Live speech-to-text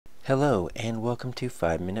Hello and welcome to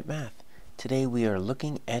 5-Minute Math. Today we are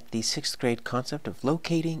looking at the 6th grade concept of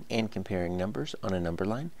locating and comparing numbers on a number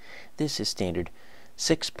line. This is standard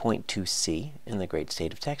 6.2c in the great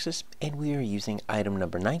state of Texas, and we are using item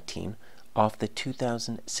number 19 off the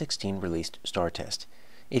 2016 released STAAR test.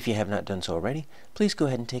 If you have not done so already, please go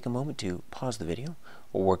ahead and take a moment to pause the video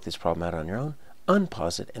or work this problem out on your own,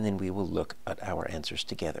 unpause it, and then we will look at our answers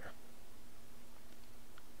together.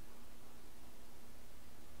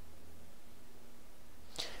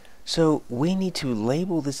 So we need to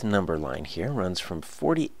label this number line here. It runs from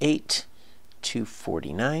 48 to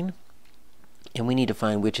 49. And we need to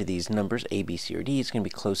find which of these numbers, A, B, C, or D, is going to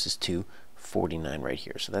be closest to 49 right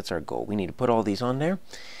here. So that's our goal. We need to put all these on there,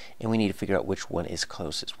 and we need to figure out which one is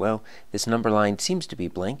closest. Well, this number line seems to be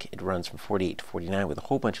blank. It runs from 48 to 49 with a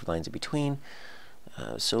whole bunch of lines in between.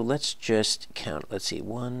 So let's just count. Let's see,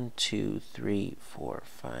 1, 2, 3, 4,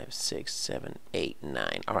 5, 6, 7, 8,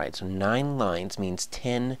 9. All right, so 9 lines means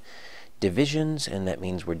 10 divisions, and that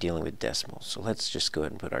means we're dealing with decimals. So let's just go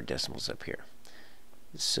ahead and put our decimals up here.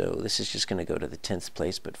 So this is just going to go to the 10th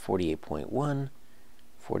place, but 48.1,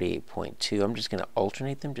 48.2. I'm just going to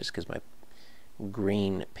alternate them just because my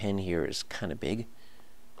green pen here is kind of big.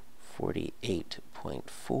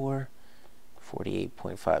 48.4.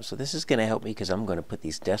 48.5. So this is going to help me because I'm going to put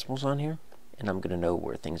these decimals on here, and I'm going to know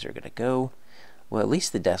where things are going to go. Well, at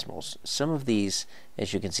least the decimals. Some of these,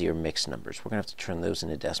 as you can see, are mixed numbers. We're going to have to turn those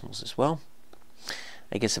into decimals as well.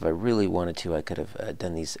 I guess if I really wanted to, I could have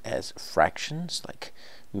done these as fractions, like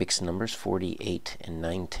mixed numbers, 48 and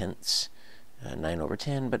 9/10, 9 over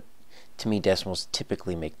 10. But to me, decimals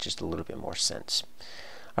typically make just a little bit more sense.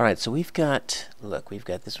 All right, so we've got, look, we've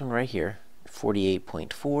got this one right here,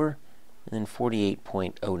 48.4. and then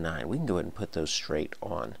 48.09. We can go ahead and put those straight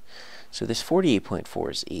on. So this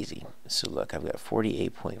 48.4 is easy. So look, I've got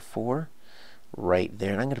 48.4 right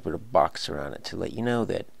there, and I'm going to put a box around it to let you know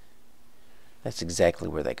that that's exactly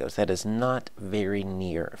where that goes. That is not very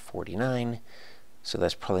near 49, so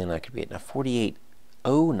that's probably not going to be it. Now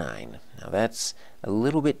 48.09, now that's a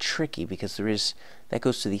little bit tricky because that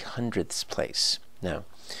goes to the hundredths place. Now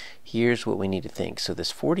here's what we need to think. So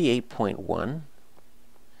this 48.1,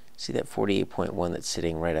 see that 48.1 that's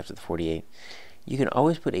sitting right after the 48? You can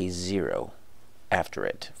always put a 0 after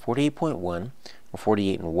it. 48.1 or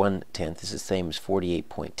 48 and 1/10 is the same as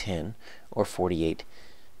 48.10 or 48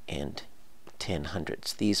 and 10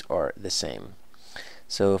 hundredths. These are the same.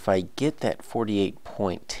 So if I get that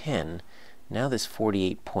 48.10, now this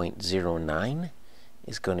 48.09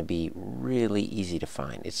 is going to be really easy to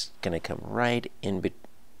find. It's going to come right in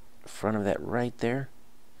front of that right there.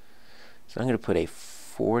 So I'm going to put a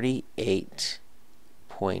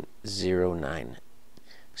 48.09.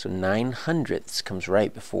 So 9 hundredths comes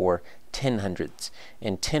right before 10 hundredths,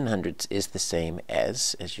 and 10 hundredths is the same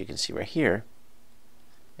as you can see right here,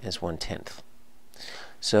 as 1/10.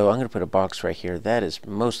 So I'm going to put a box right here. That is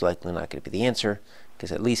most likely not going to be the answer,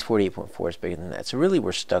 because at least 48.4 is bigger than that. So really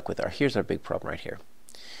we're stuck with here's our big problem right here.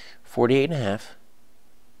 48.5,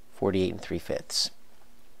 48 3/5.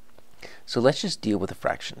 So let's just deal with the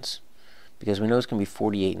fractions, because we know it's going to be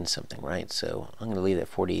 48 and something, right? So I'm going to leave that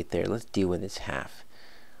 48 there. Let's deal with its half.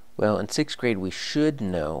 Well, in 6th grade, we should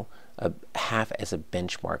know a half as a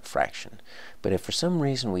benchmark fraction. But if for some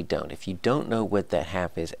reason we don't, if you don't know what that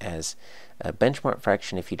half is as a benchmark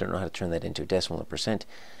fraction, if you don't know how to turn that into a decimal or percent,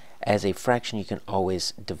 as a fraction you can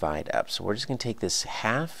always divide up. So we're just going to take this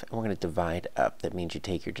half and we're going to divide up. That means you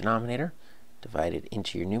take your denominator, divide it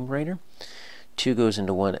into your numerator. 2 goes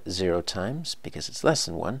into 1 0 times because it's less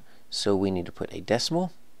than 1. So we need to put a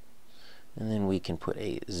decimal, and then we can put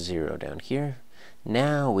a 0 down here.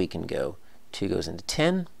 Now we can go 2 goes into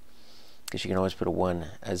 10, because you can always put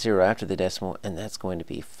a 0 after the decimal, and that's going to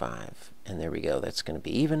be 5. And there we go. That's going to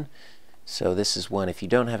be even. So this is one, if you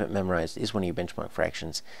don't have it memorized, is one of your benchmark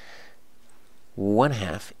fractions.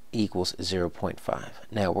 1/2 equals 0.5.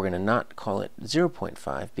 Now we're going to not call it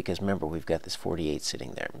 0.5 because remember we've got this 48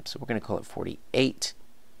 sitting there. So we're going to call it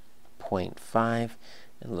 48.5.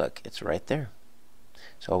 And look, it's right there.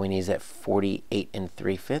 So all we need is that 48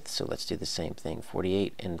 3/5. So let's do the same thing.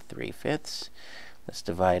 48 3/5. Let's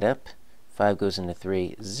divide up. 5 goes into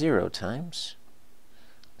 3 0 times.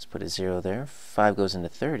 Let's put a 0 there. 5 goes into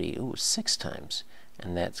 30. Ooh, 6 times.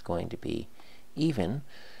 And that's going to be even.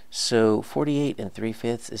 So 48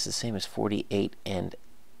 3/5 is the same as 48 and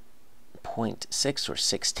 0.6 or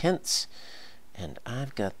 6/10. And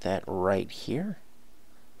I've got that right here.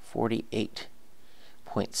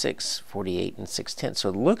 48.6, 48 and 6/10. So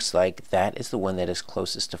it looks like that is the one that is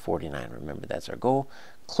closest to 49. Remember, that's our goal,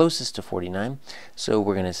 closest to 49. So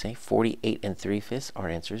we're going to say 48 3/5. Our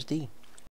answer is D.